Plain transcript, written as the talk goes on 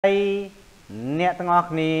Nét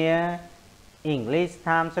ngọc nia English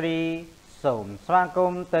Time 3 Sổm xoa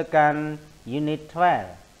cung tờ căn Unit 12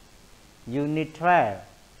 Unit 12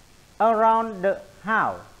 Around the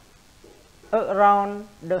house Around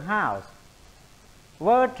the house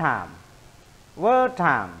Word time Word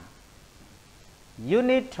time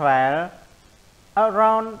Unit 12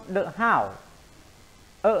 Around the house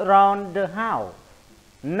Around the house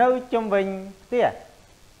Nơi trong vinh tia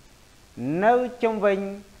Nơi trong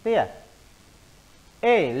vinh tia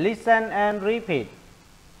A. Listen and repeat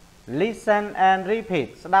Listen and repeat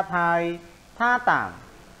Đáp hai tha tạm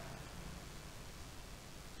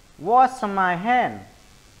Wash my hand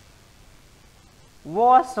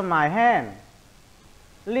Wash my hand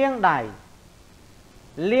Liêng đài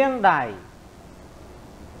Liêng đài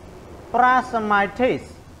Brush my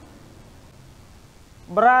teeth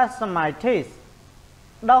Brush my teeth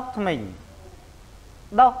Đốc mình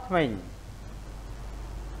Đốc mình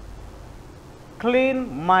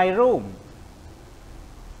Clean my room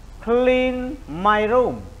Clean my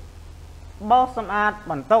room Bóc xâm át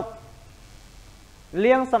bằng tục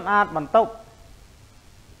Liêng xâm át bằng tục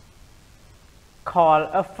Call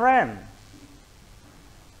a friend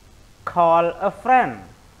Call a friend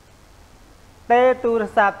Tê tu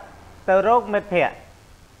sạp tờ rốc mệt phẹ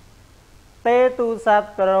Tê tu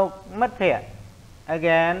sạp tờ rốc mệt phẹ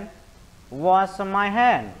Again Wash my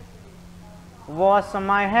hand Wash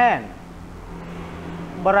my hand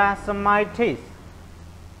Brush my teeth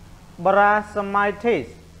Brush my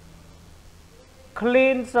teeth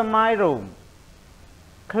Clean my room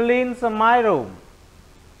Clean my room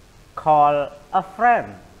Call a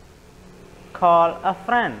friend Call a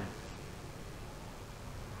friend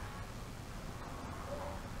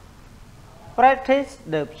Practice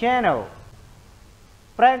the piano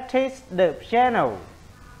Practice the piano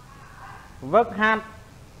Vớt hát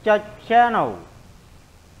cho piano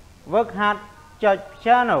Vớt hát cho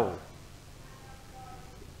piano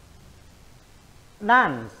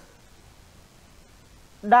Dance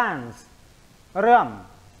Dance Rhythm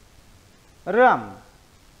Rhythm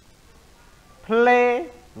Play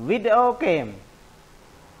video game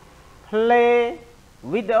Play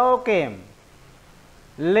video game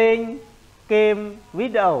Lên game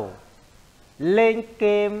video Lên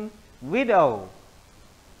game video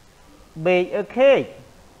Bake a cake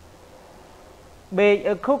Bake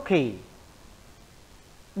a cookie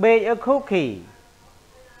Bake a cookie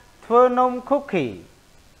Thưa nông cookie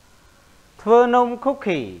Thưa nông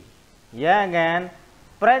cookie Yeah again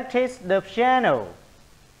Practice the piano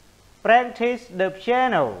Practice the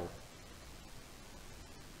piano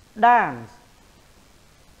Dance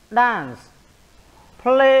Dance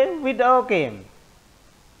Play video game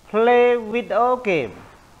Play video game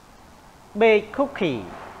Bake cookie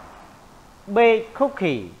Bake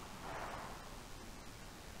cookie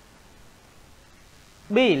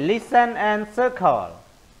B. Listen and circle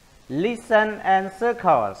Listen and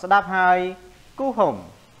circle Đáp hai cú hùng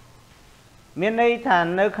Miền đây thả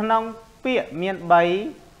nơi khăn nông Pịa miền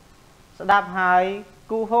bấy Đáp hai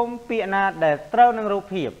cú hùng pịa na để trâu nâng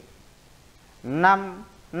rụp hiệp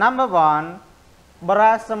Number one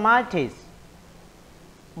Brush my teeth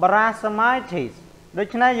Brush my teeth Đối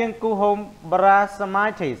chứ này dân cú hùng Brush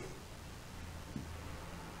my teeth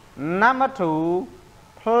Number two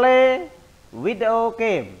Play video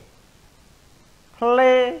game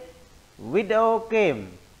Play video game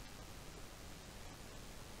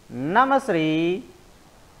Number three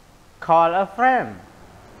Call a friend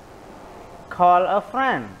Call a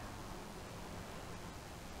friend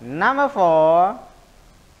Number four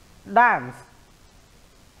Dance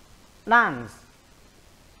Dance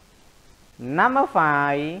Number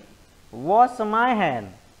five Wash my hand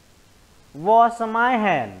Wash my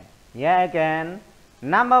hand Yeah again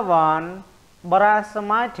Number one Brush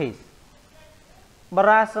my teeth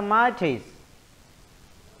Brush my teeth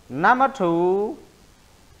Number two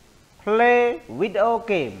Play video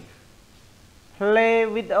game Play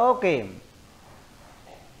video game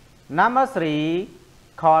Number three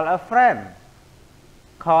Call a friend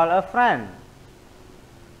Call a friend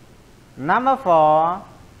Number four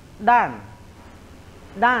Dance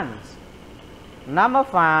Dance Number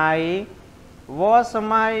five Wash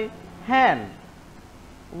my hand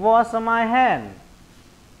Wash my hand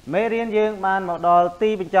មេរៀនយើងបានមកដល់ទី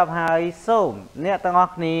បញ្ចប់ហើយសូមអ្នកទាំងអ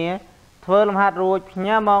ស់គ្នាធ្វើលំហាត់រួចផ្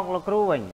ញើមកលោកគ្រូវិញ